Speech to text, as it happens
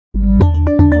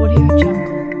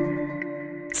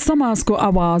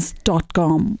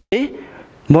samajkoawaj.com.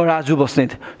 म राजु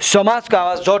बस्नेत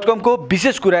समाजकोआवाज.com को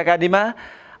विशेष कुराकानीमा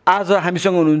आज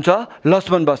हामीसँग हुनुहुन्छ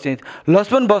लक्ष्मन बस्नेत।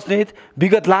 लक्ष्मन बस्नेत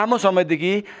विगत लामो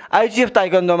समयदेखि आइजिएफ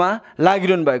ताइक्वान्डोमा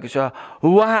लागिरहनु भएको छ।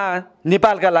 उहाँ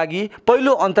नेपालका लागि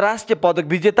पहिलो अन्तर्राष्ट्रिय पदक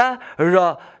विजेता र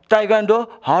ताइक्वान्डो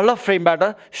हल अफ फेमबाट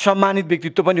सम्मानित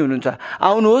व्यक्तित्व पनि हुनुहुन्छ।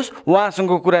 आउनुहोस्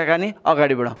उहाँसँगको कुराकानी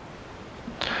अगाडि बढाउँ।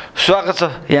 स्वागत छ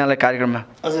यहाँलाई कार्यक्रममा।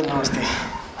 हजुर नमस्ते।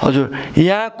 हजुर,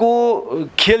 यहाँको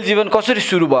खेल जीवन कसरी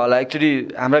सुरु भयो होला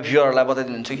एक्चुअली हाम्रा भ्युअरहरूलाई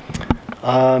बताइदिनुहुन्छ कि?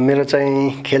 मेरो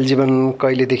चाहिँ खेल जीवन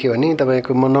कहिलेदेखि भने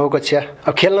तपाईँको म 9 कक्षा।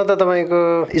 अब खेल्न त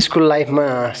तपाईँको स्कुल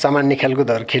लाइफमा सामान्य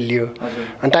खेलकुदहरू खेलियो।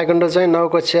 अनि ताइक्वान्डो चाहिँ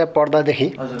 9 कक्षा पढ्दादेखि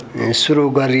सुरु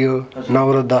गरियो 9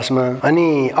 र 10 मा।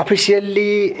 अनि अफिसियल्ली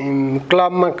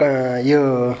क्लबमा यो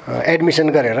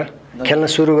एडमिसन गरेर खेल्न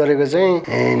सुरु गरेको चाहिँ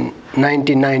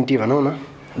 1990 भनौँ न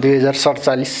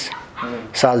 2047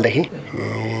 सालदेखि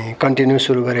कन्टिन्यू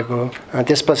सुरु गरेको।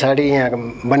 त्यस पछाडि यहाँ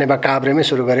बनेपा काभ्रेमै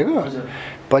सुरु गरेको।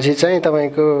 पछि चाहिँ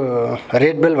तपाईँको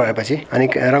रेड बेल भएपछि अनि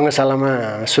रङ्गशालामा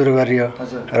सुरु गरियो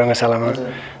रङ्गशालामा।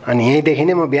 अनि यहीँदेखि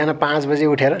नै म बिहान 5 बजे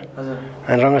उठेर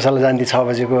अनि रङ्गशाला जान्थेँ 6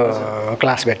 बजेको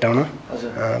क्लास भेट्टाउन।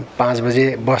 5 बजे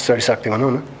बस चढिसक्थेँ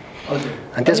भनौँ न।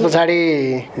 अनि त्यस पछाडि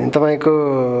तपाईँको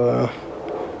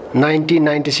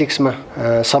 1996 मा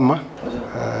सम्म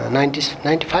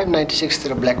 95-96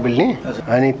 तिर ब्ल्याक बेल्ट नि।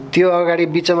 अनि त्यो अगाडि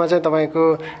बिचमा चाहिँ तपाईँको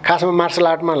खासमा मार्सल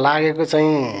आर्टमा लागेको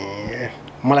चाहिँ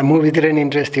मलाई मुभीतिर नि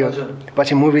इन्ट्रेस्ट थियो।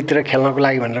 पछि मुभीतिर खेल्नको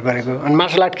लागि भनेर गरेको। अनि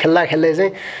मार्सल आर्ट खेल्दा खेल्दै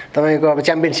चाहिँ तपाईँको अब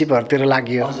च्याम्पियनसिपहरूतिर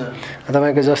लाग्यो।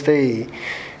 तपाईँको जस्तै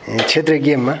क्षेत्रीय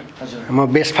गेममा म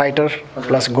best fighter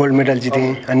plus gold medal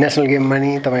जितेँ। National गेममा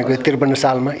नि तपाईँको 53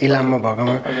 सालमा इलाममा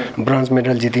भएकोमा ब्रोन्ज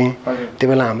मेडल जितेँ। त्यो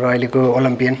बेला हाम्रो अहिलेको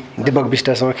ओलम्पियन दिपक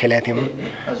विष्टसँग खेलेको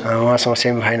थियौँ उहाँसँग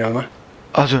सेमी फाइनलमा।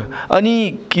 हजुर, अनि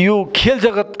यो खेल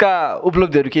जगतका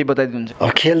उपलब्धिहरू केही बताइदिनुहुन्छ?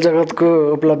 खेल जगतको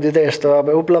उपलब्धि त यस्तो, अब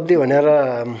उपलब्धि भनेर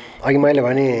अघि मैले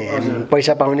भने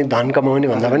पैसा पाउने धन कमाउने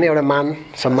भन्दा पनि एउटा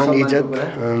मान सम्मान इज्जत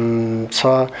छ।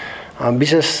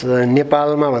 विशेष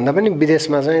नेपालमा भन्दा पनि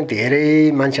विदेशमा चाहिँ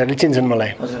धेरै मान्छेहरूले चिन्छन्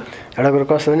मलाई। एउटा कुरो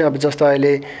कस्तो भने अब जस्तो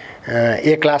अहिले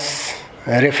ए क्लास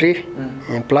रेफ्री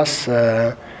प्लस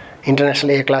इन्टरनेसनल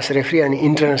ए क्लास रेफ्री अनि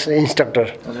इन्टरनेसनल इन्स्ट्रक्टर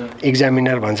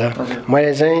इक्जामिनर भन्छ।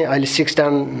 मैले चाहिँ अहिले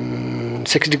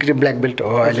 6 डिग्री ब्ल्याक बेल्ट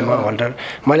हो अहिले म होल्डर।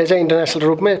 मैले चाहिँ इन्टरनेसनल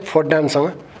रूपमै 4 डानसँग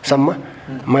सम्म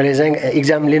मैले चाहिँ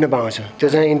इक्जाम लिन पाउँछु। त्यो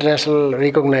चाहिँ इन्टरनेसनल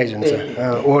रिकग्नाइज हुन्छ,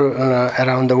 वर्ल्ड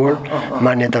अराउन्ड द वर्ल्ड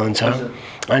मान्यता हुन्छ।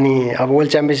 अनि अब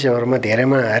वर्ल्ड च्याम्पियनसिपहरूमा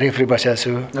धेरैमा रेफ्री बसेको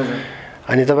छु।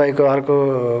 अनि तपाईँको अर्को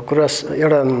कुरा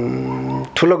एउटा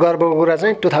ठुलो गर्वको कुरा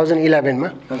चाहिँ 2011 मा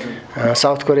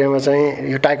साउथ कोरियामा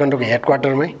चाहिँ यो ताइक्वान्डोको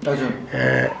हेडक्वार्टरमै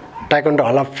ताइक्वान्डो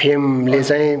हल अफ फेमले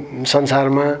चाहिँ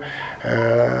संसारमा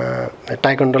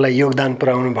ताइक्वान्डोलाई योगदान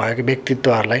पुर्याउनु भएको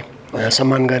व्यक्तित्वहरूलाई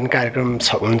सम्मान गर्ने कार्यक्रम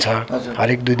हुन्छ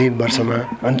हरेक 2 वर्षमा।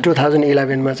 अनि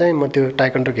 2011 मा चाहिँ म त्यो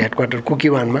ताइक्वान्डोको हेडक्वार्टर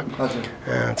कुकीवानमा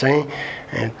चाहिँ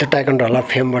त्यो ताइक्वान्डो हल अफ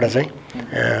फेमबाट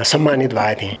चाहिँ सम्मानित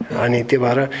भएको थिएँ। अनि त्यो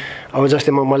भएर अब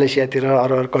जस्तै म मलेसियातिर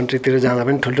अरू कन्ट्रीतिर जाँदा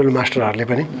पनि ठुल्ठुलो मास्टरहरूले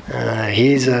पनि he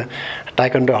is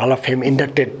taekwondo hall of fame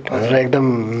इन्डक्टेड भनेर एकदम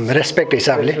रेस्पेक्ट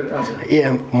हिसाबले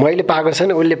मैले पाएको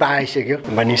छैन उसले पाइसक्यो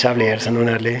भन्ने हिसाबले हेर्छन्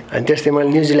उनीहरूले। अनि त्यस्तै मैले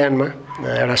न्युजिल्यान्डमा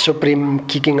एउटा सुप्रिम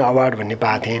किकिङ अवार्ड भन्ने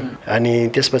पाएको थिएँ। अनि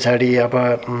त्यस पछाडि अब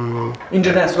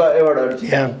इन्टरनेसनल एवार्डहरू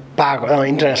पाएको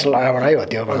इन्टरनेसनल अवार्डै हो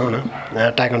त्यो भनौँ न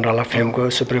taekwondo hall of फेमको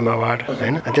supreme award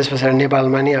होइन। त्यस पछाडि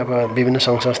नेपालमा नि अब विभिन्न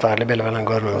सङ्घ संस्थाहरूले बेला बेला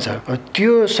गर्नुहुन्छ।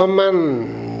 त्यो सम्मान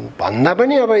भन्दा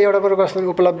पनि अब एउटा कुरो कस्तो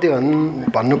उपलब्धि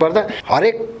भन्नुपर्दा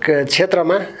हरेक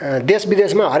क्षेत्रमा देश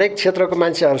विदेशमा हरेक क्षेत्रको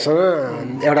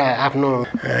मान्छेहरूसँग एउटा आफ्नो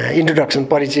इन्ट्रोडक्सन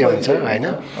परिचय हुन्छ होइन।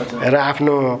 र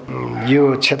आफ्नो यो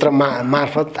क्षेत्र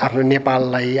मार्फत आफ्नो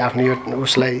नेपाललाई आफ्नो यो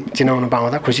उसलाई चिनाउन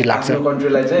पाउँदा खुसी लाग्छ।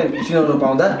 कन्ट्रीलाई चाहिँ चिनाउन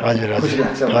पाउँदा हजुर हजुर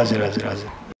हजुर हजुर हजुर।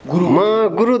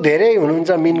 गुरु धेरै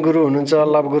हुनुहुन्छ। मिन गुरु हुनुहुन्छ,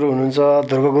 लभ गुरु हुनुहुन्छ,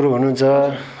 ध्रुव गुरु हुनुहुन्छ,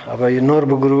 अब यो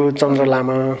नोर्बु गुरु, चन्द्र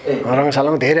लामा,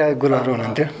 रङ्गशालामा धेरै गुरुहरू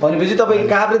हुनुहुन्थ्यो। भनेपछि तपाईँ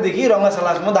काभ्रेदेखि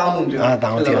रङ्गशालासम्म धाउनुहुन्थ्यो?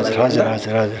 धाउँथेँ हजुर हजुर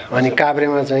हजुर हजुर। अनि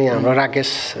काभ्रेमा चाहिँ हाम्रो राकेश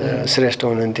श्रेष्ठ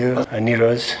हुनुहुन्थ्यो,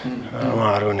 निरज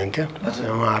उहाँहरू हुनुहुन्थ्यो,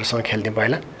 उहाँहरूसँग खेल्थ्यौँ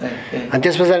पहिला। अनि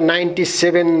त्यस पछाडि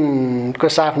 97 को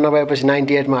साफ नभएपछि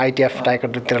 98 मा आइटिएफ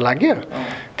ताइक्वान्डोतिर लाग्यो।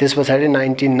 त्यस पछाडि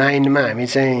 99 मा हामी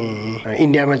चाहिँ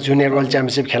इन्डियामा जुनियर वर्ल्ड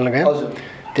च्याम्पियनसिप खेल्न गयौँ।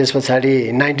 त्यस पछाडि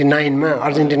 99 मा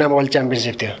अर्जेन्टिनामा वर्ल्ड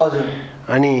च्याम्पियनसिप थियो हजुर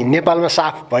अनि नेपालमा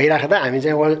साफ भइराख्दा हामी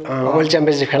चाहिँ वर्ल्ड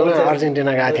च्याम्पियनसिप खेल्न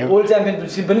अर्जेन्टिना गएको थियौँ वर्ल्ड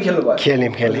च्याम्पियनसिप पनि खेल्नु भयो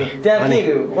खेल्यौँ त्यहाँ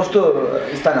के कस्तो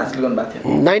स्थान हासिल गर्नु भएको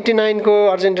थियो 99 को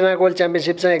अर्जेन्टिनाको वर्ल्ड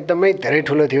च्याम्पियनसिप चाहिँ एकदमै धेरै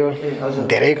ठुलो थियो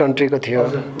धेरै कन्ट्रीको थियो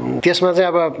त्यसमा चाहिँ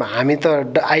अब हामी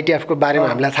त आइटिएफ को बारेमा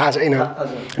हामीलाई थाहा छैन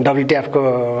डब्ल्युटिएफ को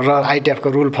र आइटिएफ को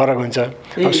रुल फरक हुन्छ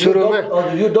सुरुमा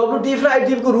यो डब्ल्युटिएफ र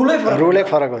आइटिएफ को रुलै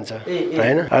फरक हुन्छ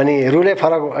हैन अनि रुलै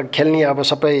फरक खेल्ने अब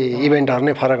सबै इभेन्टहरु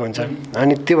नै फरक हुन्छ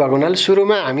अनि त्यो भएको हुनाले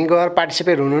सुरुमा हामी गएर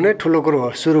पार्टिसिपेट हुनु नै ठुलो कुरो हो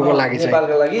सुरुको लागि चाहिँ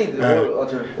नेपालको लागि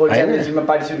हजुर वर्ल्ड च्याम्पियनसिपमा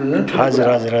पार्टिसिपेट हुनु हजुर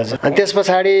हजुर हजुर अनि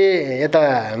त्यसपछि यता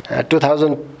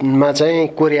 2000 मा चाहिँ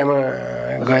कोरियामा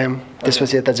गयौँ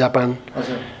त्यसपछि यता जापान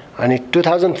अनि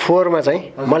 2004 मा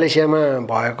चाहिँ मलेसियामा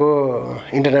भएको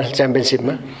इन्टरनेसनल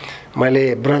च्याम्पियनसिपमा मैले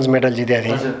ब्रोन्ज मेडल जितेको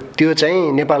थिएँ त्यो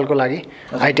चाहिँ नेपालको लागि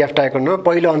आइटिएफ टाइकोन्डो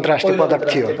पहिलो अन्तर्राष्ट्रिय पदक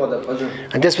थियो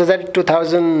अनि त्यसपछि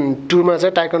 2002 मा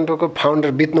चाहिँ टाइकोन्डोको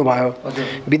फाउन्डर बित्नु भयो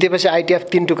बितेपछि आइटिएफ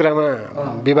 3 टुक्रामा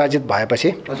विभाजित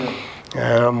भएपछि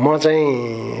म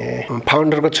चाहिँ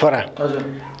फाउन्डरको छोरा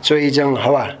चोइजङ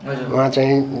हवा उहाँ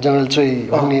चाहिँ जनरल चोइ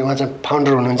उहाँ चाहिँ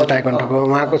फाउन्डर हुनुहुन्छ टाइकोन्डोको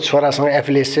उहाँको छोरासँग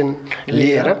एफिलिएसन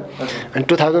लिएर अनि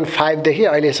 2005 देखि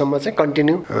अहिलेसम्म चाहिँ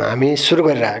कन्टिन्यू हामी सुरु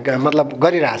मतलब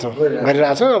गरिरहेछौँ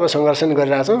अब सङ्घर्ष पनि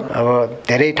गरिरहेछौँ अब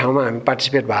धेरै ठाउँमा हामी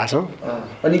पार्टिसिपेट भएको छौँ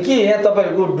अनि के यहाँ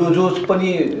तपाईँहरूको डोजोस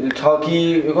पनि छ कि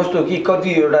कस्तो कि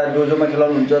कतिवटा डोजोमा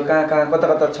खेलाउनुहुन्छ कहाँ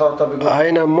कता छ तपाईँको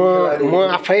होइन म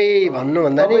आफै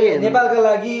भन्नुभन्दा नि नेपालका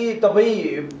लागि तपाईँ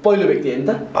पहिलो व्यक्ति होइन त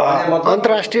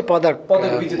अन्तर्राष्ट्रिय पदक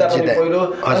विजेता पहिलो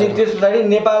अनि त्यस पछाडि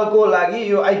नेपालको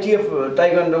लागि यो आइटिएफ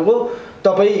टाइकोन्डोको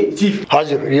तपाईँ चिफ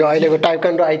हजुर यो अहिलेको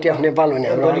टाइकोन्डो आइटिएफ नेपाल भन्ने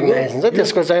हाम्रो अर्गनाइजेसन छ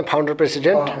त्यसको चाहिँ फाउन्डर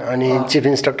प्रेसिडेन्ट अनि चिफ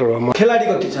इन्स्ट्रक्टर हो म खेलाडी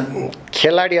कति छन्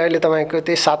खेलाडी अहिले तपाईँको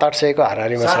त्यही 700-800 को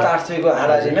हाराहारीमा छ 700-800 को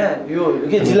हाराहारीमा यो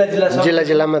के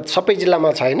जिल्लामा सबै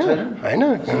जिल्लामा छैन हैन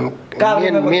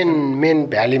मेन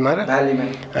भ्यालीमा र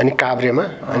अनि काभ्रेमा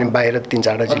अनि बाहिर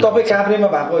 3-4 जिल्ला तपाईँ काभ्रेमा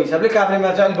भएको हिसाबले काभ्रेमा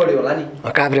चाहिँ अलि बढी होला नि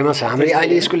काभ्रेमा छ हाम्रो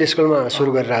अहिले स्कुलमा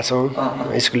सुरु गरिरहेछौँ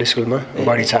स्कुलमा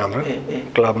बढी छ हाम्रो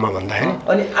क्लबमा भन्दाखेरि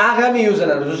अनि आगामी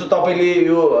योजनाहरू जस्तो तपाईँले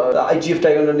यो आइटिएफ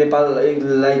टाइकोन्डो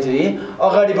नेपाललाई चाहिँ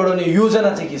अगाडि बढाउने योजना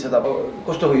चाहिँ के छ तपाईँ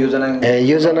कस्तो हो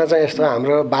योजना चाहिँ यस्तो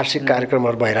हाम्रो वार्षिक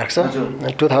कार्यक्रमहरू भइरहेको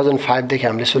छ 2005 देखि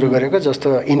हामीले सुरु गरेको जस्तो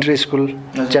इन्टर स्कुल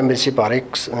च्याम्पियनसिप हरेक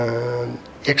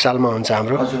एक सालमा हुन्छ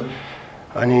हाम्रो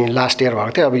अनि लास्ट इयर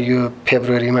भएको थियो अब यो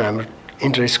फेब्रुअरीमा हाम्रो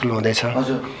इन्टर स्कुल हुँदैछ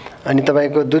अनि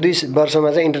तपाईँको 2 वर्षमा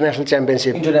चाहिँ international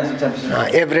championship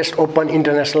Everest open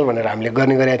international भनेर हामीले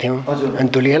गर्ने गरेका थियौँ अनि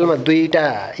धुलिखेलमा 2टा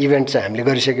इभेन्ट चाहिँ हामीले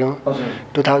गरिसक्यौँ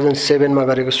 2007 मा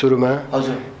गरेको सुरुमा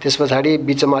त्यस पछाडि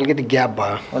बिचमा अलिकति ग्याप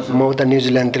भयो म उता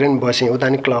न्युजिल्यान्डतिर पनि बसेँ उता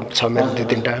नि क्लब छ मेरो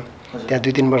 2-3टा त्यहाँ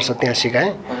 2-3 वर्ष त्यहाँ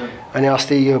सिकाएँ अनि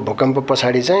अस्ति यो भूकम्प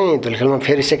पछाडि चाहिँ धुलिखेलमा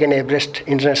फेरि सेकेन्ड एभरेस्ट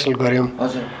इन्टरनेसनल गऱ्यौँ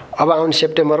अब आउने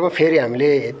सेप्टेम्बरमा फेरि हामीले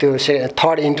त्यो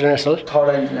थर्ड इन्टरनेसनल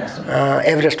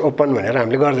एभरेस्ट ओपन भनेर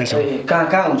हामीले गर्दैछौँ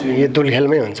कहाँ हुन्छ यो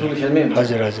धुलिखेलमै हुन्छ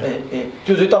हजुर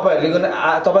त्यो चाहिँ तपाईँहरूको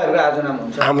आयोजनामा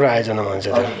हुन्छ हाम्रो आयोजनामा हुन्छ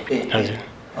हजुर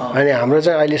अनि हाम्रो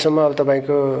चाहिँ अहिलेसम्म अब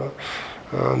तपाईँको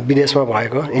विदेशमा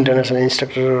भएको इन्टरनेसनल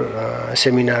इन्स्ट्रक्टर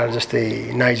सेमिनार जस्तै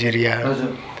नाइजेरिया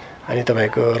अनि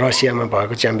तपाईँको रसियामा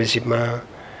भएको च्याम्पियनसिपमा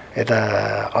यता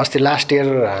अस्ति लास्ट इयर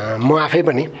म आफै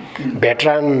पनि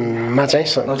भेटरानमा चाहिँ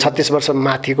 36 वर्ष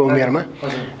माथिको उमेरमा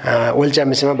वर्ल्ड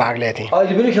च्याम्पियनसिपमा भाग लिएको थिएँ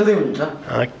अहिले पनि खेल्दै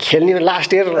हुनुहुन्छ खेल्ने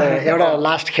लास्ट इयर एउटा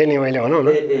लास्ट खेल्ने मैले भनौँ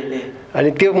न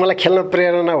अनि त्यो मलाई खेल्न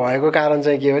प्रेरणा भएको कारण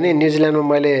चाहिँ के हो भने न्युजिल्यान्डमा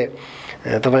मैले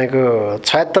तपाईको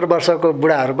 76 वर्षको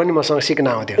बुढाहरू पनि मसँग सिक्न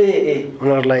आउँथ्यो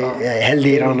उनीहरूलाई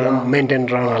हेल्दी रहन मेन्टेन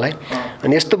रहनलाई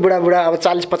अनि यस्तो बुढा अब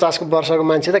 40-50 को वर्षको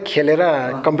मान्छे त खेलेर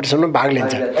कम्पिटिसनमा भाग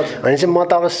लिन्छ भनेपछि म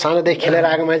त अब सानोदेखि खेलेर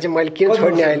आएको मान्छे मैले किन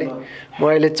छोड्ने अहिले म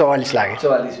अहिले 44 लाग्यो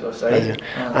 44 वर्ष हजुर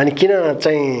अनि किन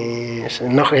चाहिँ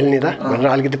नखेल्ने त भनेर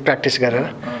अलिकति प्र्याक्टिस गरेर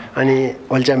अनि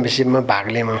वर्ल्ड च्याम्पियनसिपमा भाग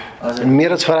लिएँ म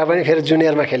मेरो छोरा पनि फेरि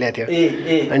जुनियरमा खेलेको थियो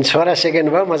अनि छोरा सेकेन्ड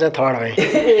भयो म चाहिँ थर्ड भएँ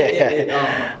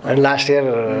अनि लास्ट इयर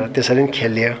त्यसरी नै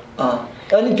खेलियो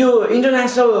अनि त्यो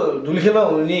इन्टरनेसनल धुलिखेलमा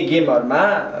हुने गेमहरुमा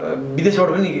विदेशबाट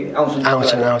पनि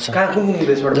आउँछ कहाँ कुन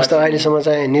देशबाट जस्तो अहिलेसम्म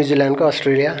चाहिँ न्युजिल्यान्डको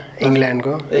अस्ट्रेलिया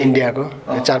इङ्ल्यान्डको इन्डियाको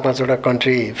 4-5 वटा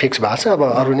कन्ट्री फिक्स भएको छ अब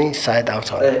अरु नै सायद आउँछ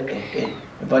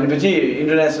भनेपछि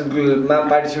इन्टरनेसनलमा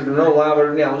पार्टिसिपेट हुन उहाँबाट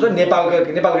पनि आउँछ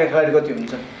नेपालका खेलाडी कति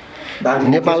हुन्छ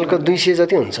नेपालको 200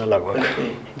 जति हुन्छ लगभग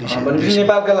भनेपछि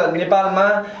नेपालमा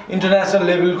इन्टरनेसनल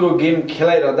लेभलको गेम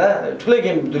खेलाइरहँदा ठुलै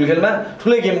गेम धुलिखेलमा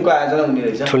ठुलै गेमको आयोजना हुने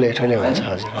रहेछ ठुलै हुन्छ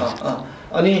हजुर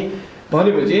अनि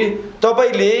भनेपछि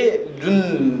तपाईले जुन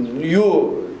यो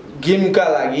गेमका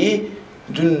लागि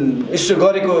जुन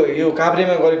गरेको यो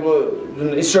काभ्रेमा गरेको जुन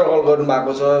स्ट्रगल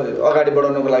गर्नुभएको छ अगाडि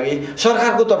बढाउनको लागि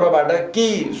सरकारको तर्फबाट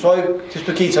केही सहयोग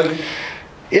त्यस्तो केही छ कि?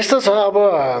 यस्तो छ, अब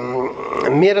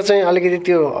मेरो चाहिँ अलिकति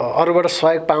त्यो अरूबाट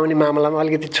सहयोग पाउने मामलामा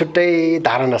अलिकति छुट्टै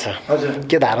धारणा छ।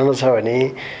 के धारणा छ भने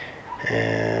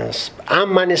आम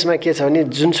मानिसमा के छ भने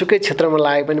जुनसुकै क्षेत्रमा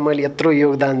लागे पनि मैले यत्रो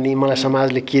योगदान दिएँ, मलाई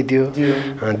समाजले के दियो,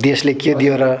 देशले के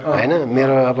दियो र होइन,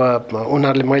 मेरो अब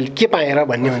उनीहरूले मैले के पाएँ र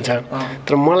भन्ने हुन्छ।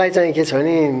 तर मलाई चाहिँ के छ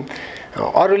भने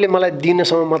अरूले मलाई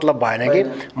दिनसम्म मतलब भएन कि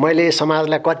मैले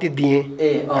समाजलाई कति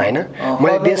दिएँ होइन,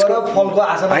 मैले देशको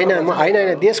होइन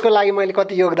देशको लागि मैले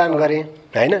कति योगदान गरेँ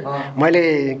होइन,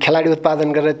 मैले खेलाडी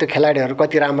उत्पादन गरेर त्यो खेलाडीहरू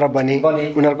कति राम्रो बने,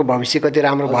 उनीहरूको भविष्य कति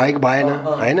राम्रो भयो कि भएन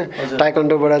होइन।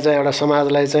 ताइक्वान्डोबाट चाहिँ एउटा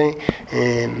समाजलाई चाहिँ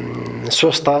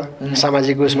स्वस्थ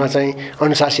सामाजिक उसमा चाहिँ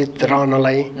अनुशासित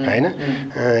रहनलाई होइन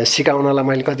सिकाउनलाई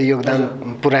मैले कति योगदान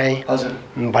पुर्याएँ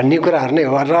भन्ने कुराहरू नै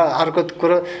हो। र अर्को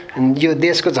कुरो यो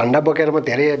देशको झन्डा बोकेर म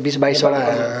धेरै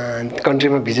 20-22वटा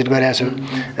कन्ट्रीमा भिजिट गरेको छु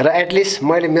र एटलिस्ट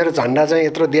मैले मेरो झन्डा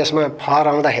चाहिँ यत्रो देशमा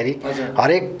फहराउँदाखेरि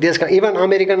हरेक देशका इभन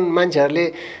अमेरिकन मान्छेहरूले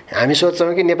हामी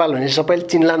सोच्छौँ कि नेपाल भने सबैले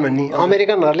चिन्लान् भन्ने,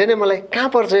 अमेरिकनहरूले नै मलाई कहाँ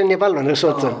पर्छ यो नेपाल भनेर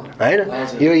सोध्छन् होइन,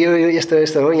 यो यो यो यस्तो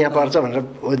यस्तो हो यहाँ पर्छ भनेर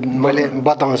मैले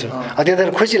बताउँछु। त्यतिखेर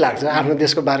खुसी लाग्छ आफ्नो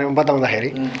देशको बारेमा बताउँदाखेरि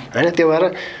होइन। त्यो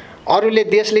भएर अरूले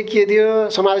देशले के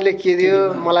दियो, समाजले के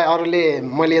दियो, मलाई अरूले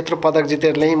मैले यत्रो पदक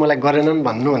जितेर ल्याएँ मलाई गरेनन्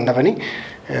भन्नुभन्दा पनि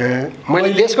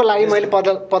मैले देशको लागि मैले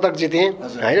पदक जितेँ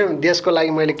होइन, देशको लागि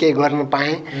मैले केही गर्न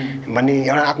पाएँ भन्ने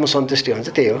एउटा आत्मसन्तुष्टि हुन्छ,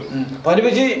 त्यही हो।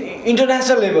 भनेपछि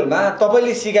इन्टरनेसनल लेभलमा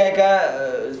तपाईँले सिकाएका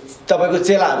तपाईँको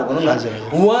चेलाहरू भनौँ न,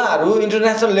 उहाँहरू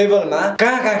इन्टरनेसनल लेभलमा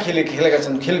कहाँ खेलेका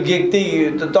छन्?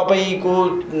 त्यही तपाईँको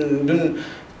जुन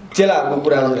चेलाहरूको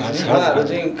कुराहरू उहाँहरू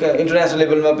चाहिँ इन्टरनेसनल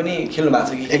लेभलमा पनि खेल्नु भएको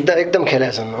छ कि? एकदम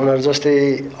खेलेका छन् उनीहरू। जस्तै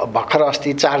भर्खर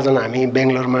अस्ति 4 जना हामी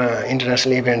बेङ्गलोरमा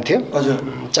इन्टरनेसनल इभेन्ट थियो,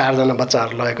 4 जना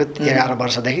बच्चाहरू लगेको 11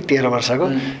 वर्षदेखि 13 वर्षको,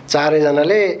 4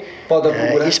 जनाले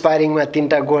स्पायरिङमा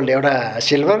 3टा गोल्ड, एउटा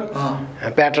सिल्भर,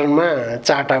 प्याटर्नमा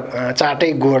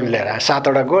 4टै गोल्ड लिएर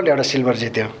 7वटा गोल्ड, एउटा सिल्भर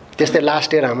जित्यो। त्यस्तै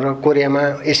लास्ट इयर हाम्रो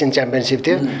कोरियामा एसियन च्याम्पियनसिप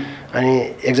थियो अनि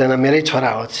एकजना मेरै छोरा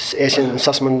हो एसियन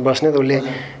ससमन बस्नेत,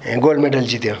 उसले गोल्ड मेडल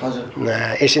जित्यो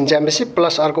एसियन च्याम्पियनसिप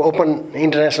प्लस अर्को ओपन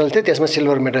इन्टरनेसनल थियो त्यसमा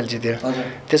सिल्भर मेडल जित्यो।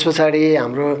 त्यस पछाडि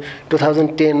हाम्रो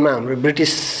 2010मा हाम्रो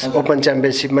ब्रिटिस ओपन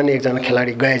च्याम्पियनसिपमा नि एकजना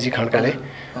खेलाडी गयाजी खड्काले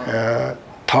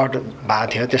 3rd भएको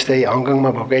थियो। त्यस्तै हङकङमा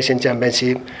भएको एसियन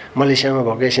च्याम्पियनसिप, मलेसियामा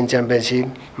भएको एसियन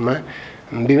च्याम्पियनसिपमा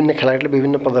विभिन्न खेलाडीले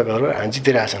विभिन्न पदकहरू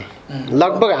जितिरहेछन्।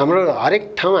 लगभग हाम्रो हरेक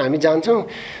ठाउँमा हामी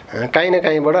जान्छौँ काहीँ न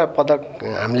काहीँबाट पदक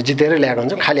हामीले जितेरै ल्याएको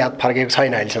हुन्छौँ, खाली हात फर्केको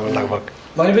छैन अहिलेसम्म लगभग।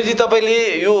 भनेपछि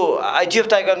तपाईँले यो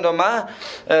आइजिएफ ताइक्वान्डोमा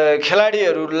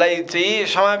खेलाडीहरूलाई चाहिँ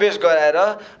समावेश गराएर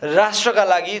राष्ट्रका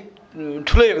लागि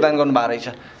ठुलो योगदान गर्नुभएको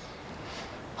रहेछ।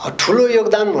 ठुलो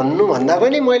योगदान भन्नुभन्दा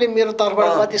पनि मैले मेरो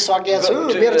तर्फबाट कति सकेको छु,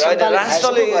 मेरो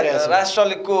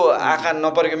राष्ट्रको आँखा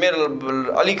नपरेको, मेरो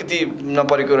अलिकति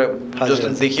नपरेको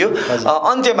जस्तो देखियो।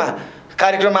 अन्त्यमा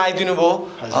कार्यक्रममा आइदिनु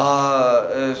भयो,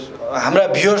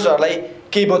 हाम्रा भ्युअर्सहरूलाई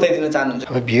केही बताइदिन चाहनुहुन्छ?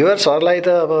 अब भ्युअर्सहरूलाई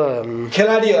त अब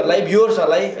खेलाडीहरूलाई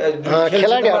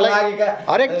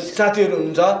हरेक साथीहरू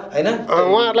हुन्छ होइन,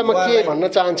 उहाँहरूलाई म के भन्न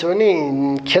चाहन्छु भने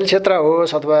खेल क्षेत्र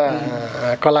होस् अथवा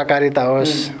कलाकारिता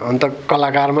होस्, अन्त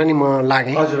कलाकारमा नि म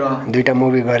लागेँ, 2टा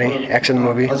मुभी गरेँ, एक्सन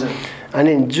मुभी।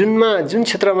 अनि जुन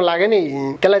क्षेत्रमा लाग्यो नि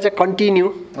त्यसलाई चाहिँ कन्टिन्यू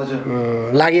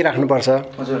लागिराख्नुपर्छ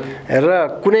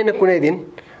र कुनै न कुनै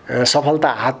दिन सफलता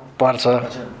हात पर्छ।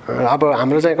 अब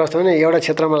हाम्रो चाहिँ कस्तो भने एउटा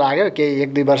क्षेत्रमा लाग्यो केही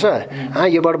 1-2 वर्ष,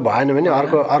 योबाट भएन भने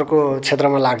अर्को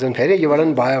क्षेत्रमा लाग्छन्, फेरि योबाट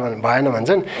पनि भएन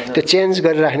भन्छन्। त्यो चेन्ज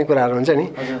गरिराख्ने कुराहरू हुन्छ नि,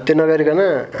 त्यो नगरिकन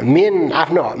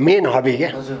आफ्नो मेन हबी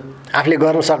क्या आफूले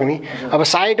गर्न सक्ने। अब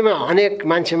साइडमा अनेक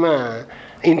मान्छेमा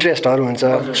इन्ट्रेस्टहरू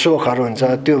हुन्छ, सोखहरू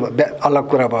हुन्छ, त्यो अलग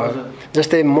कुरा भयो।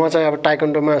 जस्तै म चाहिँ अब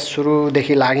ताइक्वान्डोमा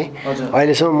सुरुदेखि लागेँ,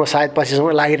 अहिलेसम्म म सायद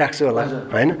पछिसम्म लागिराख्छु होला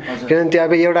होइन, किनभने त्यो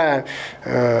अब एउटा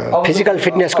फिजिकल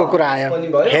फिटनेसको कुरा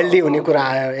आयो, हेल्दी हुने कुरा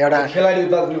आयो, एउटा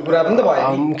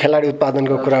खेलाडी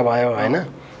उत्पादनको कुरा भयो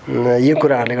होइन। यो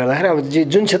कुराहरूले गर्दाखेरि अब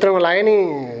जुन क्षेत्रमा लाग्यो नि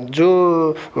जो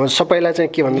सबैलाई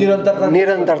चाहिँ के भन्नु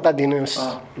निरन्तरता दिनुहोस्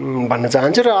भन्न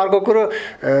चाहन्छु। र अर्को कुरो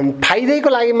फाइदैको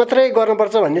लागि मात्रै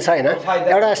गर्नुपर्छ भन्ने छैन,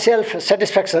 एउटा सेल्फ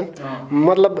सेटिस्फ्याक्सन,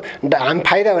 मतलब हामी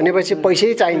फाइदा भनेपछि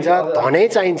पैसै चाहिन्छ, धनै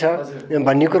चाहिन्छ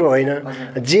भन्ने कुरो होइन।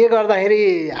 जे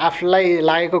गर्दाखेरि आफूलाई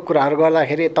लागेको कुराहरू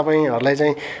गर्दाखेरि तपाईँहरूलाई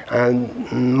चाहिँ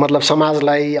मतलब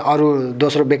समाजलाई अरू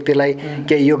दोस्रो व्यक्तिलाई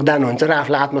केही योगदान हुन्छ र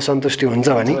आफूलाई आत्मसन्तुष्टि हुन्छ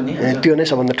भने त्यो नै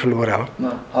सबभन्दा ठुलो कुरा हो।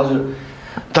 हजुर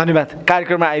धन्यवाद,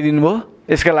 कार्यक्रममा आइदिनु भयो,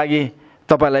 यसका लागि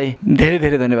तपाईँलाई धेरै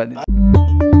धेरै धन्यवाद।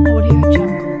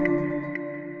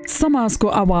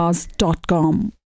 Samajkoawaj.com